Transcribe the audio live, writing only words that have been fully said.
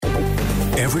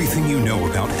Everything you know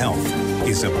about health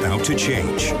is about to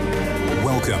change.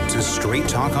 Welcome to Straight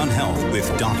Talk on Health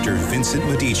with Dr. Vincent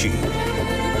Medici.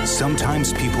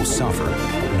 Sometimes people suffer,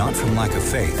 not from lack of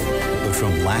faith, but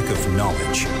from lack of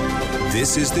knowledge.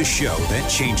 This is the show that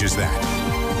changes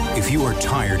that. If you are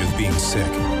tired of being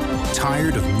sick,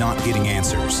 tired of not getting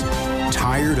answers,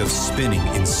 tired of spinning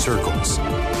in circles,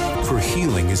 for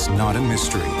healing is not a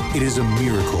mystery. It is a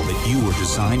miracle that you were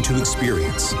designed to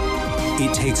experience.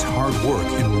 It takes hard work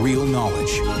and real knowledge.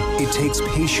 It takes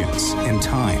patience and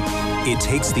time. It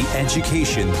takes the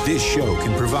education this show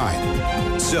can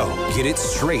provide. So, get it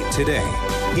straight today.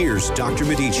 Here's Dr.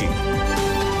 Medici.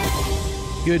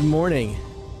 Good morning.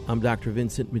 I'm Dr.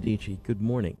 Vincent Medici. Good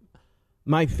morning.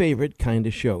 My favorite kind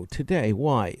of show today.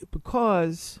 Why?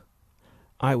 Because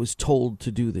I was told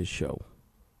to do this show.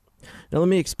 Now, let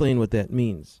me explain what that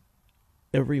means.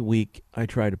 Every week, I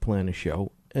try to plan a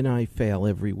show, and I fail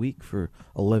every week for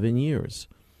 11 years.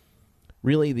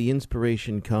 Really, the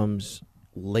inspiration comes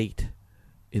late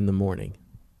in the morning,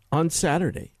 on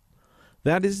Saturday.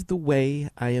 That is the way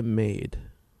I am made.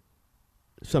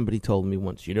 Somebody told me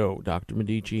once, Dr.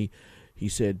 Medici, he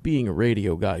said, being a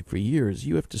radio guy for years,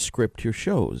 you have to script your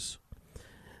shows.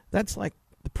 That's like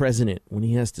the president when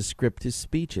he has to script his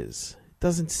speeches. It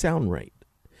doesn't sound right.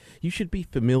 You should be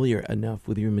familiar enough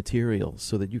with your material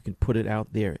so that you can put it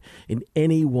out there in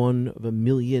any one of a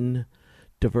million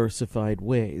diversified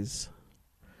ways.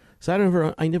 So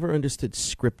I never understood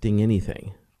scripting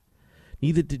anything.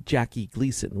 Neither did Jackie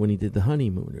Gleason when he did The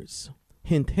Honeymooners.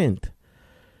 Hint, hint.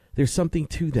 There's something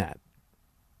to that.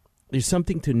 There's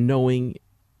something to knowing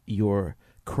your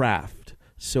craft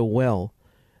so well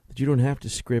that you don't have to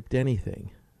script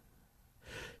anything.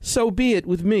 So be it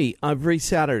with me every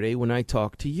Saturday when I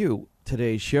talk to you.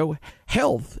 Today's show,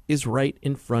 health is right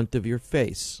in front of your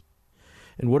face.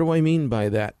 And what do I mean by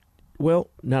that? Well,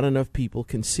 not enough people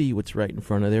can see what's right in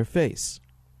front of their face.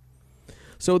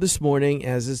 So this morning,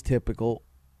 as is typical,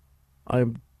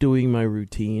 I'm doing my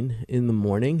routine in the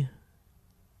morning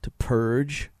to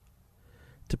purge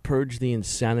the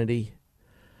insanity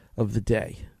of the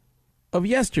day, of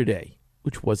yesterday,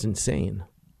 which was insane.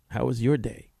 How was your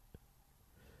day?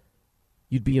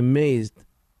 You'd be amazed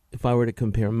if I were to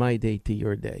compare my day to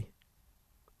your day.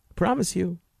 I promise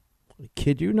you. I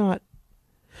kid you not.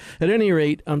 At any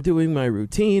rate, I'm doing my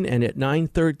routine, and at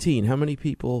 9:13, how many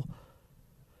people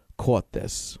caught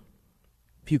this?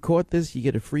 If you caught this, you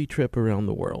get a free trip around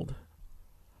the world.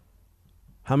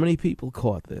 How many people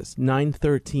caught this?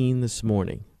 9:13 this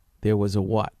morning. There was a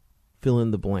what? Fill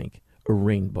in the blank. A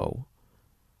rainbow.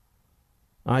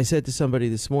 I said to somebody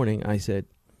this morning, I said,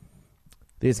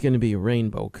 there's going to be a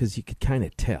rainbow because you could kind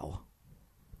of tell.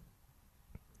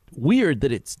 Weird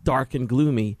that it's dark and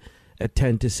gloomy at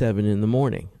 10 to 7 in the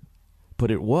morning. But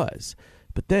it was.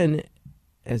 But then,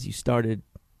 as you started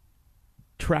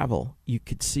travel, you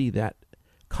could see that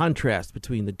contrast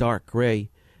between the dark gray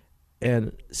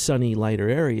and sunny, lighter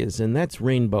areas. And that's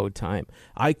rainbow time.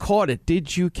 I caught it.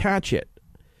 Did you catch it?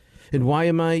 And why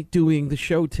am I doing the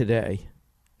show today?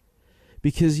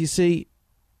 Because, you see,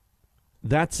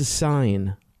 that's a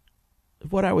sign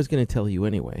of what I was going to tell you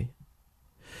anyway.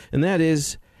 And that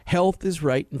is, health is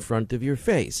right in front of your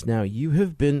face. Now, you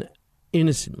have been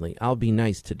innocently, I'll be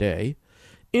nice today,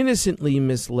 innocently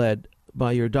misled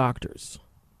by your doctors.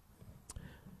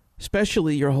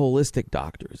 Especially your holistic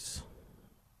doctors.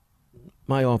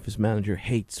 My office manager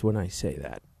hates when I say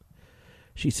that.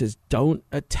 She says, don't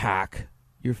attack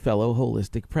your fellow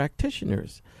holistic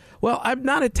practitioners. Well, I'm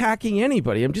not attacking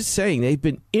anybody. I'm just saying they've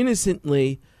been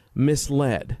innocently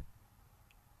misled.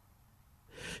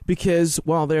 Because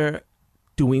while they're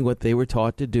doing what they were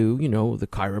taught to do, the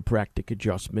chiropractic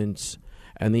adjustments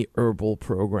and the herbal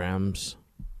programs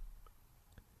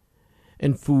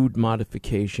and food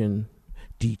modification,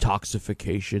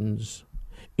 detoxifications,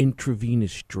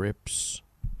 intravenous drips,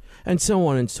 and so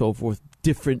on and so forth,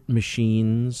 different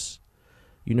machines.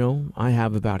 I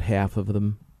have about half of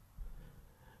them.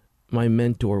 My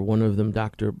mentor, one of them,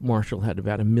 Dr. Marshall, had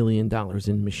about $1 million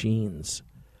in machines.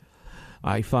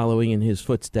 I, following in his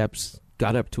footsteps,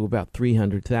 got up to about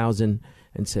 300,000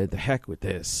 and said, the heck with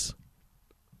this.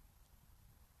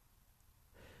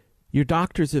 Your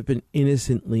doctors have been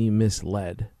innocently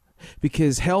misled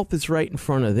because health is right in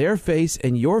front of their face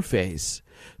and your face,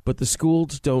 but the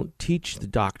schools don't teach the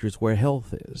doctors where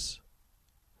health is.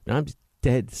 And I'm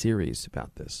dead serious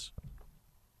about this.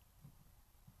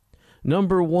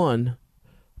 Number one,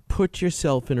 put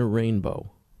yourself in a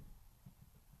rainbow.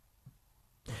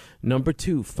 Number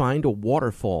two, find a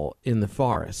waterfall in the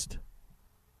forest.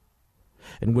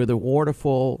 And where the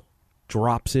waterfall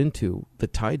drops into the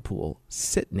tide pool,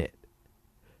 sit in it.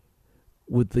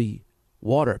 with the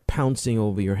water pouncing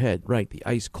over your head, right, the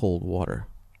ice cold water.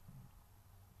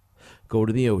 Go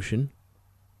to the ocean,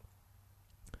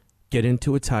 get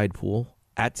into a tide pool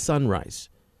at sunrise,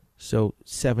 so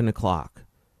 7 o'clock,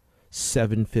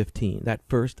 7:15, that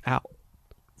first hour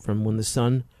from when the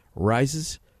sun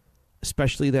rises,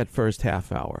 especially that first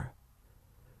half hour,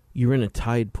 you're in a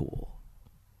tide pool.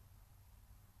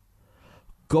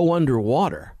 Go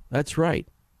underwater, that's right.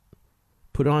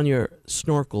 Put on your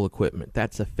snorkel equipment.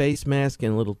 That's a face mask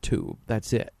and a little tube.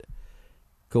 That's it.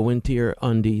 Go into your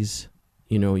undies,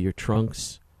 your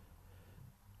trunks.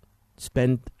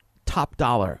 Spend top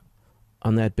dollar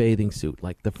on that bathing suit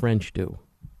like the French do.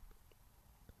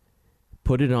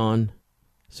 Put it on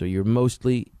so you're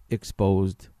mostly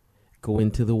exposed. Go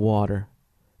into the water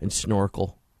and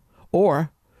snorkel.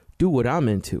 Or do what I'm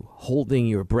into, holding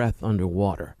your breath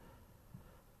underwater.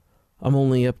 I'm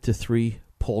only up to 3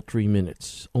 paltry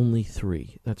minutes. Only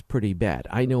 3. That's pretty bad.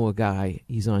 I know a guy,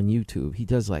 he's on YouTube. He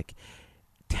does like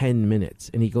 10 minutes,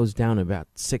 and he goes down about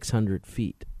 600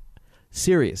 feet.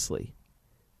 Seriously.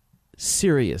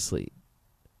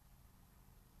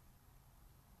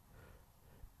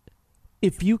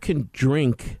 If you can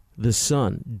drink the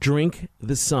sun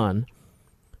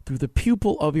through the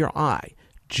pupil of your eye,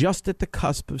 just at the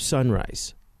cusp of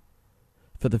sunrise,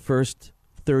 for the first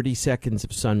 30 seconds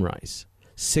of sunrise,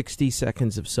 60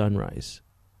 seconds of sunrise,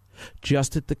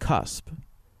 just at the cusp.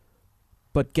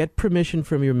 But get permission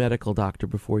from your medical doctor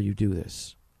before you do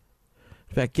this.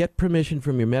 In fact, get permission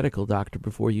from your medical doctor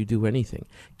before you do anything.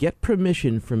 Get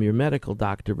permission from your medical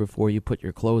doctor before you put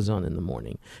your clothes on in the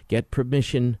morning. Get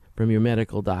permission from your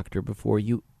medical doctor before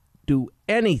you do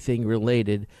anything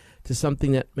related to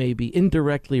something that may be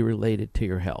indirectly related to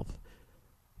your health.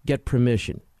 Get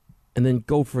permission, and then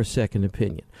go for a second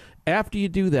opinion. After you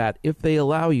do that, if they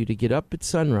allow you to get up at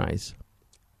sunrise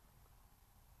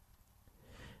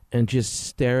and just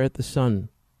stare at the sun.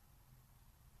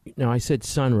 Now, I said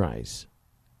sunrise.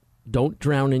 Don't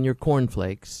drown in your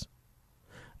cornflakes.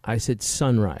 I said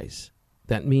sunrise.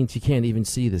 That means you can't even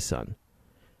see the sun.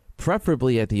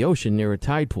 Preferably at the ocean near a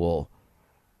tide pool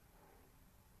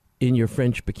in your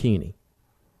French bikini.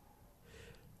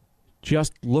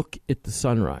 Just look at the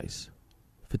sunrise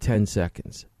for 10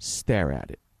 seconds. Stare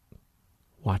at it.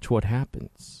 Watch what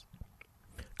happens.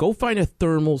 Go find a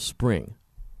thermal spring.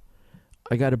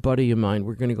 I got a buddy of mine.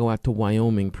 We're going to go out to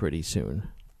Wyoming pretty soon.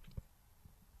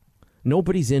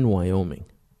 Nobody's in Wyoming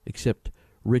except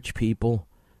rich people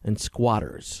and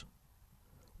squatters.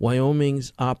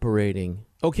 Wyoming's operating.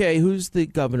 Okay, who's the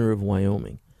governor of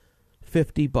Wyoming?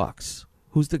 $50.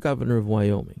 Who's the governor of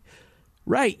Wyoming?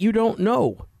 Right, you don't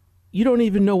know. You don't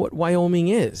even know what Wyoming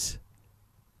is.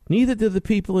 Neither do the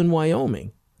people in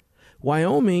Wyoming.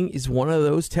 Wyoming is one of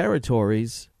those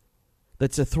territories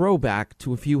that's a throwback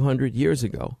to a few hundred years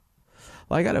ago.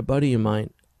 Well, I got a buddy of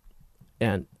mine,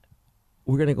 and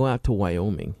we're going to go out to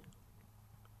Wyoming,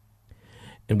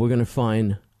 and we're going to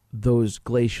find those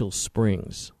glacial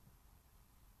springs.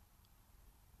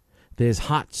 There's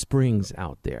hot springs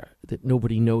out there that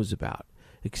nobody knows about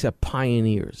except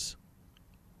pioneers.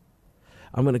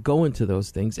 I'm going to go into those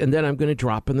things, and then I'm going to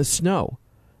drop in the snow.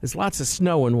 There's lots of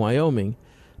snow in Wyoming,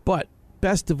 but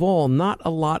best of all, not a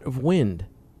lot of wind,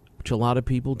 which a lot of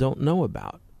people don't know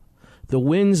about. The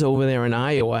winds over there in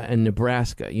Iowa and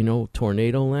Nebraska,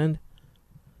 tornado land,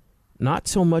 not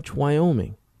so much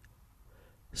Wyoming.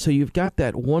 So you've got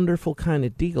that wonderful kind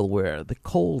of deal where the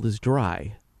cold is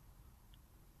dry,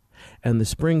 and the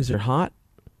springs are hot,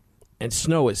 and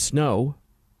snow is snow,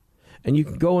 and you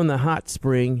can go in the hot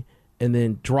spring and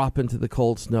then drop into the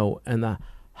cold snow and the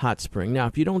hot spring. Now,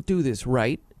 if you don't do this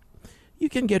right, you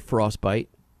can get frostbite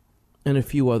and a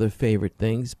few other favorite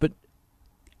things, but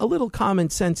a little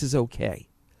common sense is okay.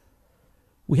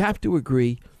 We have to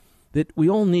agree that we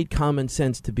all need common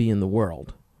sense to be in the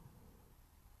world,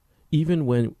 even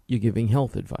when you're giving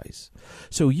health advice.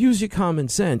 So use your common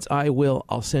sense.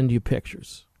 I'll send you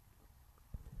pictures.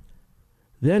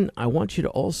 Then I want you to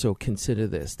also consider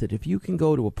this, that if you can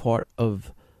go to a part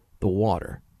of the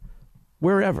water,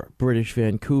 wherever, British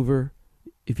Vancouver,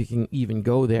 if you can even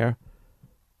go there,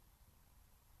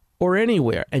 or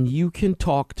anywhere, and you can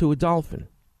talk to a dolphin.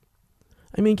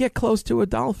 I mean, get close to a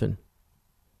dolphin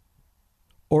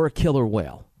or a killer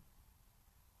whale.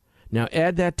 Now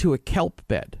add that to a kelp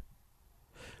bed.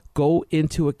 Go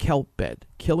into a kelp bed.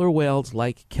 Killer whales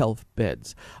like kelp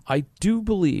beds. I do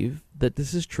believe that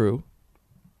this is true,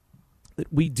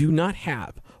 that we do not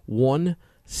have one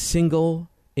single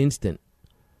instant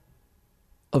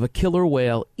of a killer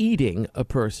whale eating a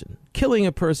person. Killing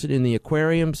a person in the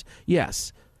aquariums,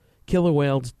 yes. Killer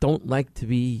whales don't like to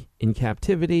be in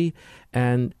captivity,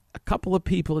 and a couple of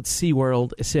people at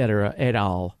SeaWorld, etc., et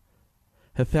al.,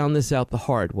 have found this out the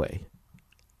hard way.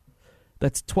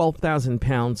 That's 12,000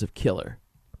 pounds of killer.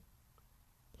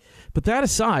 But that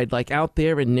aside, like out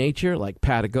there in nature, like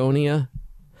Patagonia,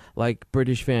 like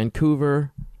British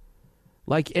Vancouver,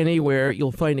 like anywhere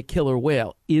you'll find a killer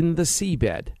whale in the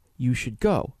seabed, you should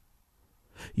go.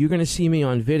 You're going to see me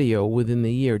on video within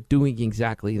the year doing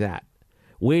exactly that,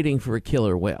 waiting for a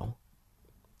killer whale.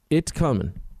 It's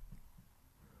coming.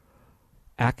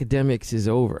 Academics is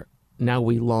over. Now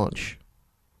we launch.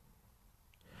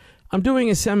 I'm doing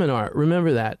a seminar.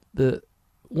 Remember that. The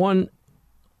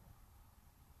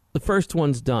first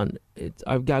one's done.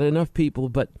 I've got enough people,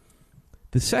 but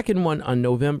the second one on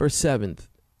November 7th,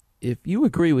 if you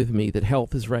agree with me that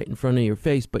health is right in front of your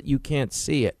face, but you can't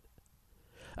see it,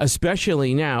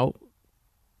 especially now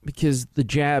because the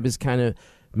jab has kind of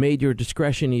made your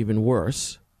discretion even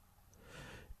worse.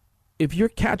 If you're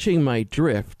catching my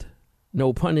drift,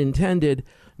 no pun intended,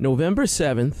 November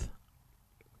 7th,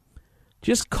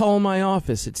 just call my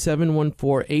office at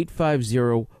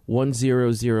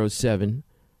 714-850-1007.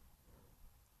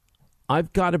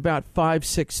 I've got about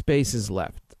 5-6 spaces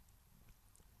left.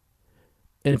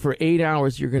 And for 8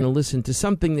 hours, you're going to listen to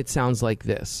something that sounds like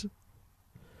this.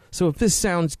 So if this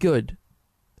sounds good,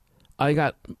 I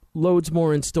got loads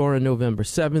more in store on November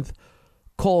 7th.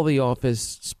 Call the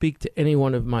office, speak to any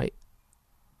one of my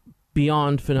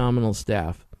beyond phenomenal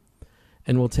staff,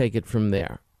 and we'll take it from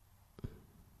there.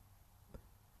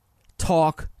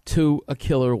 Talk to a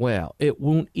killer whale. It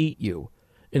won't eat you.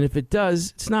 And if it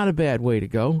does, it's not a bad way to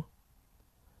go.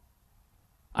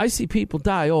 I see people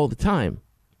die all the time.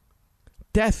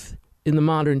 Death in the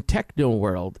modern techno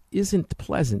world isn't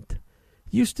pleasant. It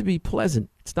used to be pleasant.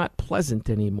 It's not pleasant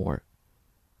anymore.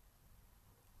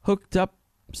 Hooked up,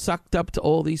 sucked up to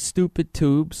all these stupid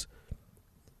tubes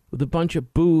with a bunch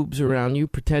of boobs around you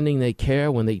pretending they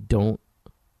care when they don't.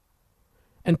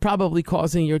 And probably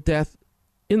causing your death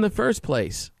in the first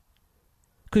place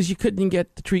because you couldn't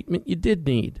get the treatment you did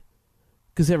need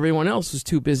because everyone else was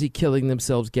too busy killing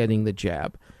themselves getting the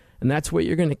jab. And that's where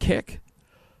you're going to kick?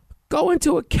 Go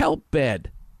into a kelp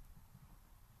bed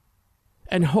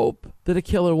and hope that a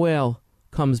killer whale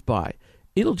comes by.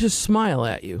 It'll just smile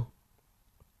at you.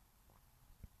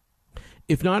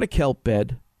 If not a kelp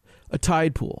bed, a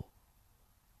tide pool.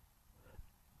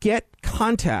 Get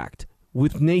contact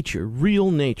with nature,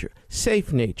 real nature,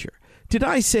 safe nature. Did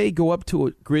I say go up to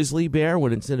a grizzly bear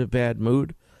when it's in a bad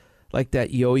mood? Like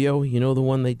that Yo-Yo, you know, the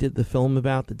one they did the film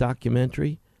about, the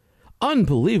documentary?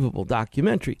 Unbelievable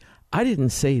documentary. I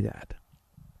didn't say that.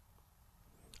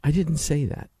 I didn't say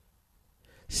that.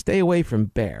 Stay away from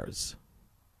bears.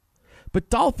 But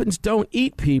dolphins don't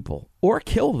eat people or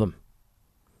kill them.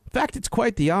 In fact, it's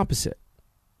quite the opposite.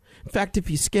 In fact, if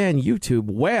you scan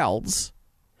YouTube, whales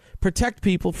protect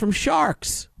people from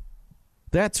sharks.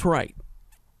 That's right.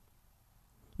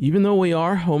 Even though we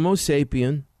are Homo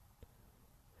sapien,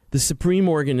 the supreme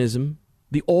organism,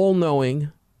 the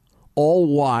all-knowing,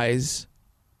 all-wise,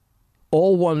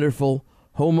 all-wonderful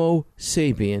Homo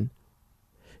sapien,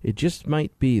 it just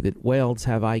might be that whales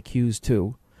have IQs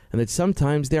too, and that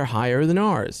sometimes they're higher than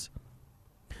ours.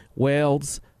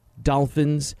 Whales,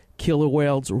 dolphins, killer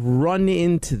whales, run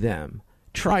into them.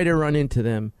 Try to run into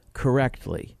them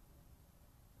correctly.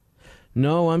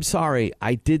 No, I'm sorry.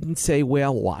 I didn't say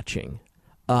whale watching.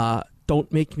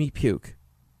 Don't make me puke.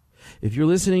 If you're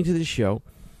listening to this show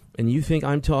and you think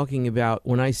I'm talking about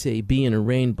when I say be in a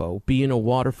rainbow, be in a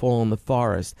waterfall in the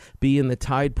forest, be in the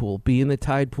tide pool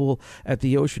at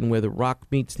the ocean where the rock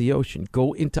meets the ocean,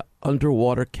 go into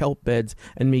underwater kelp beds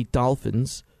and meet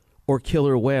dolphins or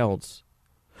killer whales,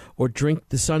 or drink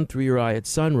the sun through your eye at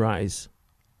sunrise,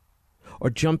 or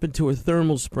jump into a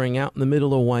thermal spring out in the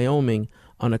middle of Wyoming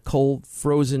on a cold,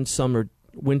 frozen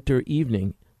winter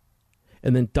evening,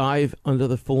 and then dive under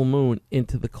the full moon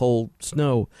into the cold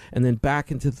snow, and then back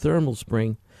into the thermal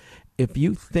spring. If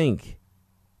you think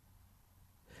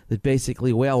that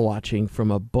basically whale watching from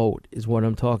a boat is what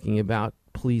I'm talking about,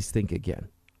 please think again.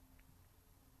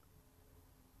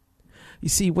 You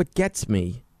see, what gets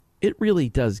me, it really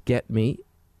does get me,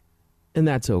 and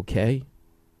that's okay,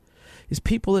 is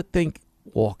people that think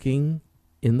walking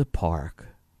in the park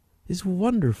is a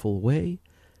wonderful way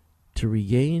to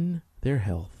regain their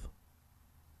health.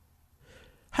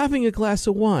 Having a glass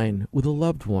of wine with a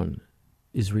loved one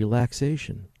is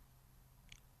relaxation.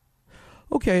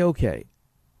 Okay.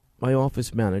 My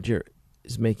office manager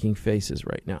is making faces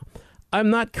right now. I'm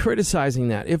not criticizing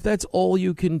that. If that's all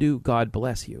you can do, God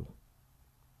bless you.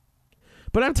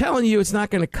 But I'm telling you, it's not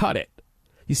going to cut it.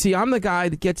 You see, I'm the guy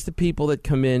that gets the people that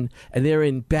come in and they're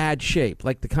in bad shape,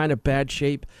 like the kind of bad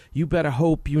shape you better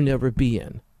hope you never be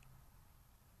in.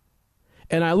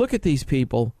 And I look at these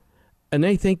people and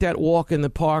they think that walk in the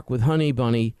park with Honey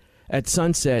Bunny at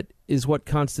sunset is what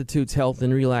constitutes health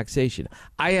and relaxation.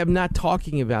 I am not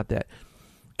talking about that.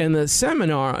 And the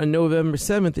seminar on November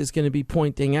 7th is going to be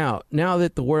pointing out, now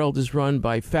that the world is run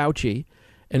by Fauci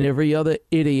and every other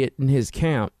idiot in his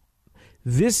camp,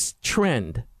 this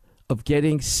trend of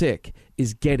getting sick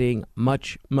is getting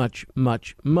much, much,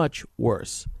 much, much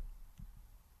worse.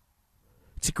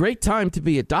 It's a great time to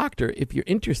be a doctor if you're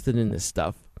interested in this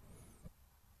stuff,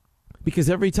 because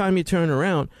every time you turn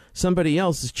around, somebody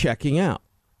else is checking out.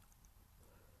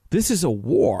 This is a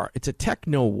war. It's a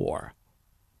techno war.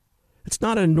 It's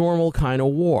not a normal kind of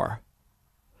war.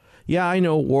 Yeah, I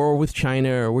know, war with China,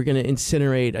 or we're going to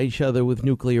incinerate each other with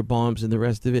nuclear bombs and the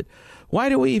rest of it. Why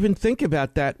do we even think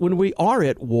about that when we are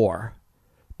at war?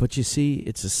 But you see,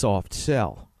 it's a soft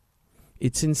sell.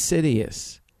 It's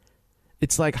insidious.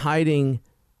 It's like hiding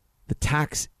the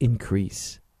tax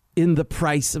increase in the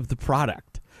price of the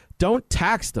product. Don't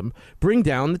tax them. Bring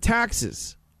down the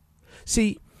taxes.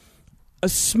 See, a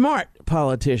smart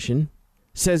politician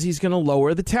says he's going to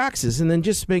lower the taxes and then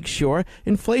just make sure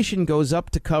inflation goes up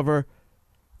to cover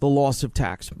the loss of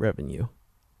tax revenue.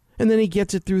 And then he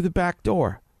gets it through the back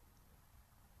door.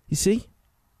 You see?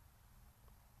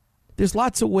 There's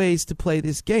lots of ways to play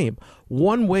this game.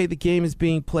 One way the game is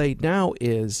being played now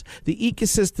is the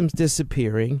ecosystem's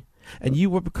disappearing and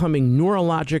you are becoming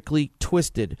neurologically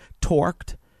twisted,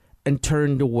 torqued, and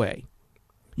turned away.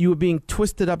 You are being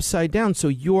twisted upside down, so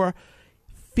your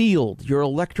field, your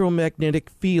electromagnetic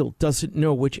field, doesn't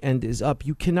know which end is up.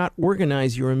 You cannot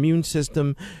organize your immune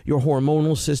system, your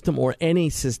hormonal system, or any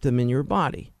system in your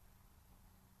body.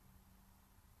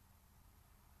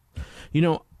 You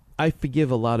know, I forgive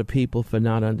a lot of people for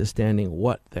not understanding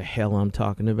what the hell I'm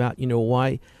talking about. You know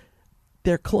why?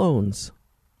 They're clones.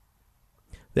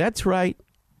 That's right.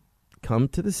 Come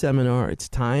to the seminar. It's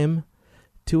time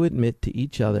to admit to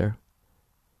each other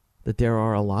that there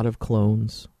are a lot of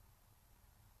clones.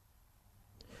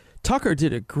 Tucker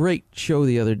did a great show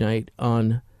the other night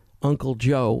on Uncle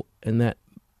Joe and that,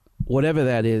 whatever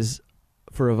that is,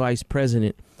 for a vice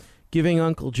president, giving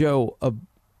Uncle Joe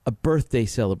a birthday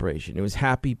celebration. It was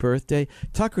happy birthday.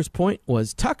 Tucker's point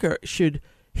was Tucker should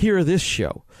hear this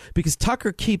show because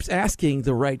Tucker keeps asking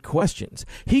the right questions.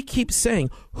 He keeps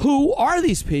saying, who are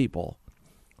these people?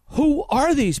 Who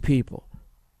are these people?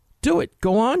 Do it.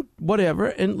 Go on, whatever,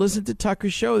 and listen to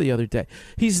Tucker's show the other day.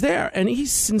 He's there, and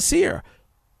he's sincere.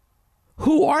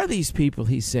 Who are these people,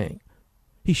 he's saying?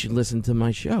 He should listen to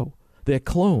my show. They're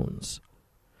clones.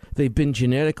 They've been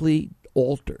genetically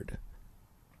altered,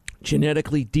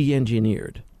 genetically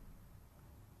de-engineered.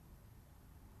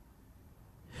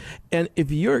 And if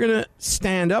you're going to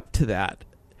stand up to that,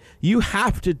 you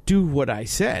have to do what I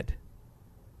said.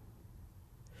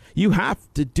 You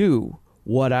have to do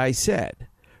what I said.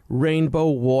 Rainbow,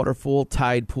 waterfall,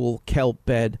 tide pool, kelp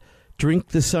bed, drink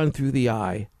the sun through the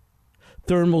eye,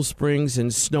 thermal springs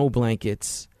and snow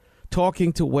blankets,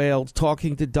 talking to whales,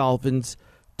 talking to dolphins,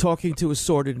 talking to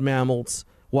assorted mammals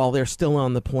while they're still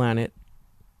on the planet.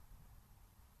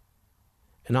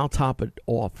 And I'll top it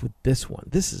off with this one.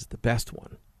 This is the best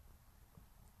one.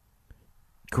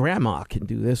 Grandma can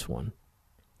do this one.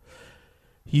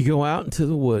 You go out into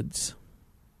the woods.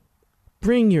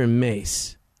 Bring your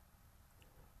mace.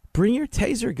 Bring your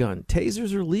taser gun.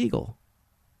 Tasers are legal.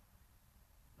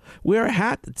 Wear a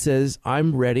hat that says,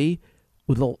 I'm ready,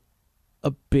 with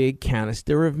a big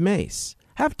canister of mace.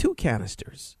 Have 2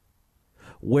 canisters.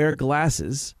 Wear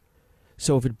glasses,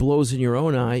 so if it blows in your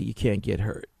own eye, you can't get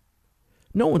hurt.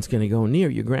 No one's going to go near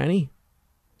you, Granny.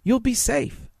 You'll be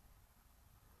safe.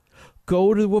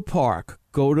 Go to a park.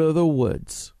 Go to the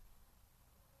woods.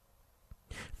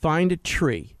 Find a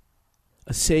tree,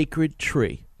 a sacred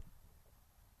tree.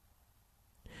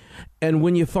 And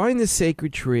when you find the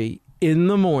sacred tree, in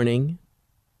the morning,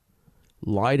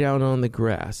 lie down on the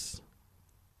grass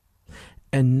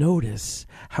and notice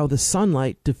how the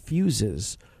sunlight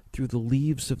diffuses through the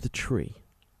leaves of the tree.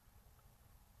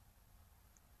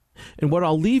 And what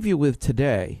I'll leave you with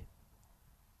today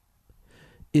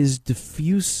is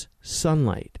diffuse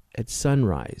sunlight at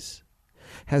sunrise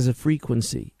has a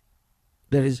frequency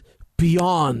that is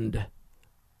beyond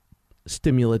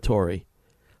stimulatory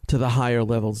to the higher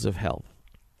levels of health.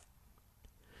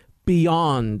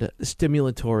 Beyond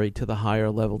stimulatory to the higher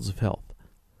levels of health.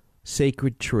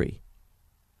 Sacred tree.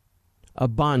 A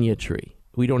banya tree.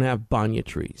 We don't have banya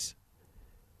trees.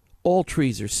 All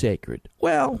trees are sacred.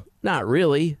 Well, not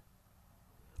really.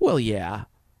 Well, yeah,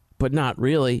 but not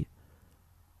really.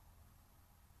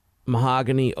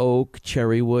 mahogany, oak,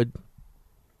 cherry wood.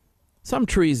 Some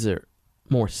trees are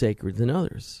more sacred than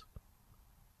others.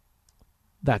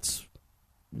 That's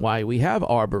why we have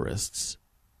arborists.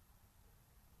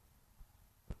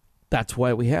 That's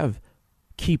why we have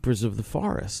keepers of the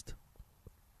forest.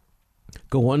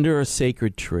 Go under a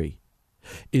sacred tree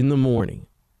in the morning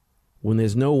when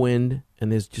there's no wind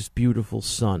and there's just beautiful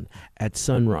sun at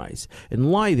sunrise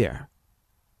and lie there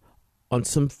on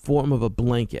some form of a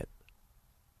blanket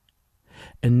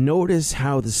and notice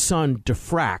how the sun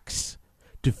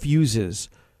diffuses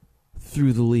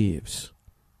through the leaves.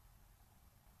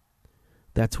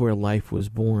 That's where life was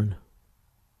born.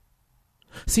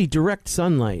 See, direct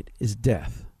sunlight is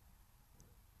death.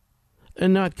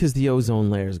 And not because the ozone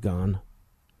layer's gone.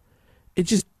 It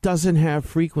just doesn't have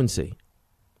frequency.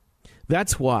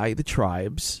 That's why the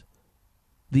tribes,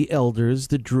 the elders,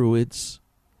 the druids,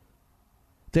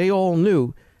 they all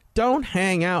knew, don't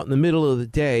hang out in the middle of the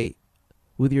day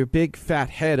with your big fat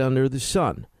head under the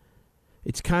sun.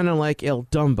 It's kind of like El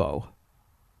Dumbo.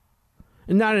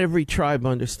 And not every tribe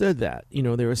understood that. You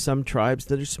know, there are some tribes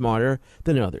that are smarter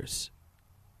than others.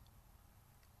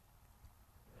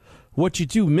 What you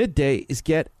do midday is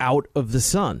get out of the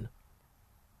sun.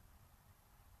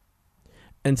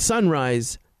 And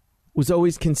sunrise was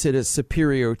always considered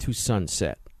superior to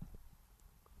sunset.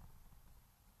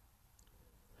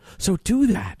 So do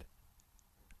that.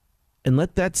 And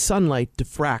let that sunlight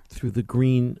diffract through the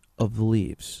green of the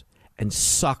leaves and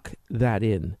suck that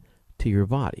in to your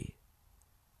body.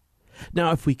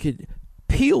 Now, if we could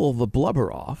peel the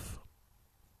blubber off,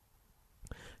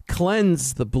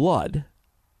 cleanse the blood,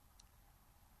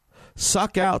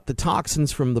 suck out the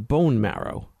toxins from the bone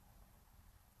marrow,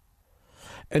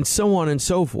 and so on and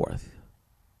so forth,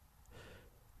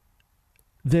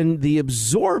 then the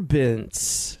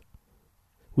absorbance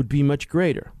would be much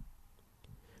greater.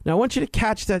 Now, I want you to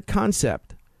catch that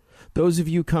concept. Those of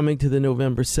you coming to the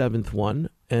November 7th one,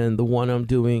 and the one I'm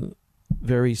doing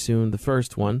very soon, the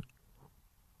first one,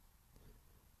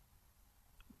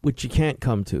 which you can't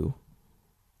come to,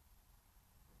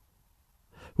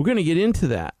 we're going to get into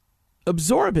that.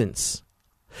 Absorbance.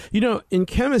 You know, in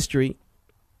chemistry,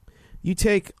 you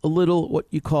take a little, what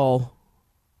you call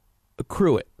a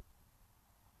cruet,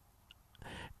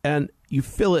 and you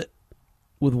fill it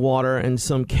with water and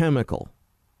some chemical.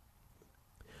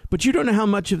 But you don't know how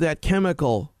much of that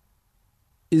chemical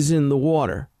is in the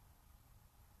water.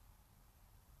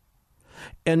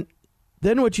 And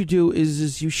then what you do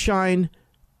is you shine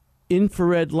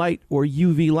infrared light or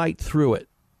UV light through it.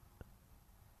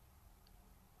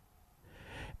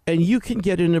 And you can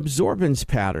get an absorbance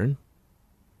pattern.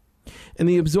 And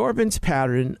the absorbance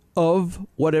pattern of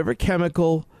whatever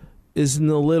chemical is in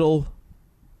the little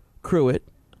cruet,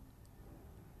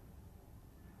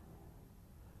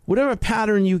 whatever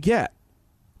pattern you get,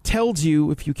 tells you,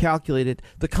 if you calculate it,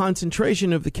 the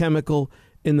concentration of the chemical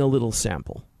in the little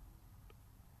sample.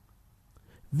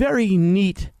 Very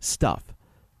neat stuff.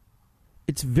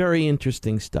 It's very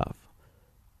interesting stuff.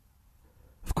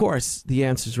 Of course, the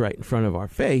answer's right in front of our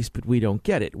face, but we don't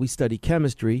get it. We study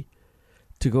chemistry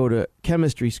to go to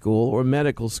chemistry school or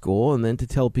medical school and then to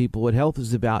tell people what health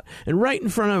is about. And right in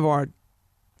front of our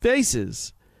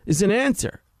faces is an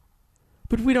answer,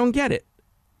 but we don't get it.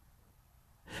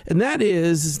 And that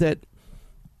is that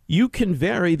you can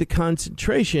vary the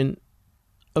concentration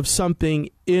of something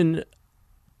in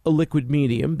a liquid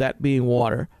medium, that being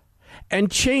water, and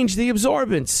change the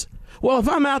absorbance. Well, if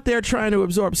I'm out there trying to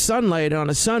absorb sunlight on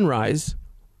a sunrise,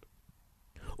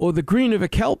 or the green of a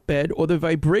kelp bed, or the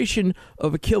vibration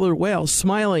of a killer whale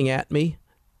smiling at me,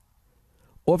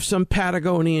 or some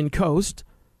Patagonian coast,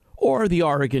 or the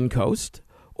Oregon coast,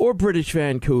 or British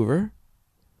Vancouver,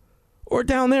 or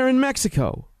down there in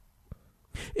Mexico,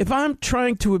 if I'm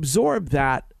trying to absorb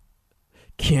that,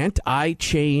 can't I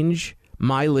change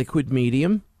my liquid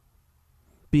medium,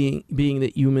 being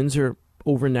that humans are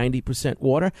over 90%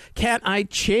 water? Can't I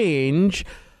change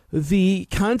the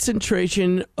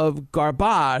concentration of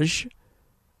garbage,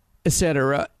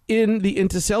 etc., in the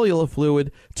intercellular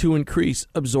fluid to increase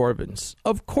absorbance?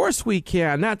 Of course we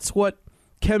can. That's what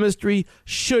chemistry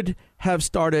should have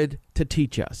started to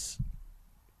teach us.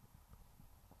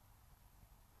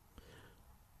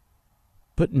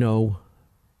 But no,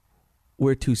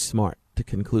 we're too smart to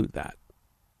conclude that.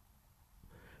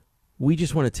 We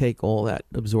just want to take all that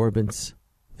absorbance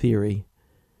theory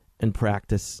and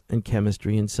practice and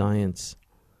chemistry and science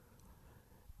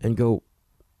and go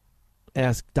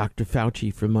ask Dr.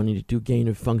 Fauci for money to do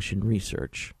gain-of-function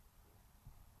research.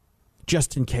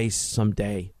 Just in case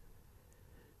someday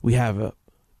we have a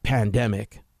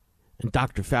pandemic and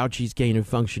Dr. Fauci's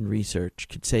gain-of-function research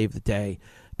could save the day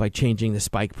by changing the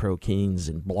spike proteins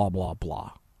and blah, blah,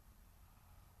 blah.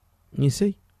 You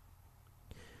see?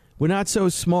 We're not so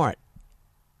smart.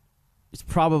 There's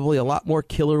probably a lot more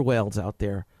killer whales out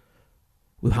there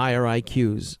with higher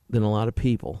IQs than a lot of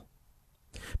people.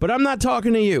 But I'm not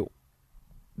talking to you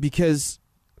because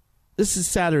this is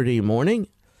Saturday morning,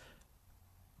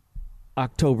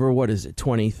 October,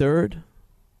 23rd?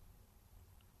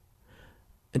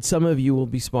 And some of you will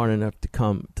be smart enough to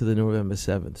come to the November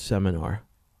 7th seminar.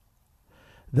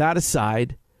 That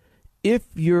aside, if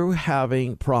you're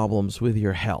having problems with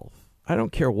your health, I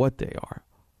don't care what they are,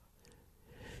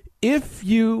 if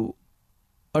you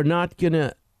are not going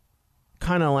to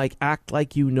kind of like act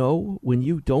like you know when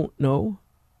you don't know,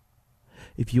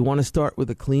 if you want to start with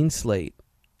a clean slate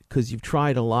because you've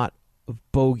tried a lot of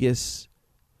bogus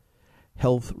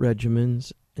health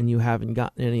regimens and you haven't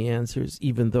gotten any answers,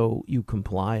 even though you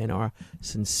comply and are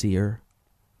sincere,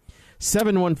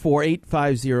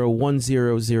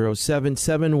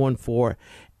 714-850-1007,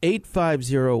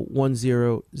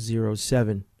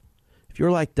 714-850-1007. If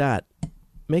you're like that,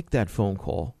 make that phone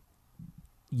call.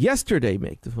 Yesterday,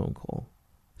 make the phone call.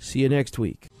 See you next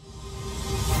week.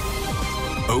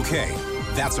 Okay,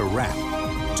 that's a wrap.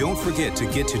 Don't forget to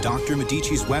get to Dr.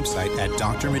 Medici's website at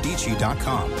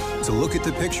drmedici.com to look at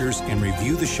the pictures and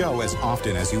review the show as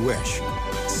often as you wish.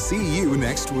 See you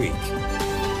next week.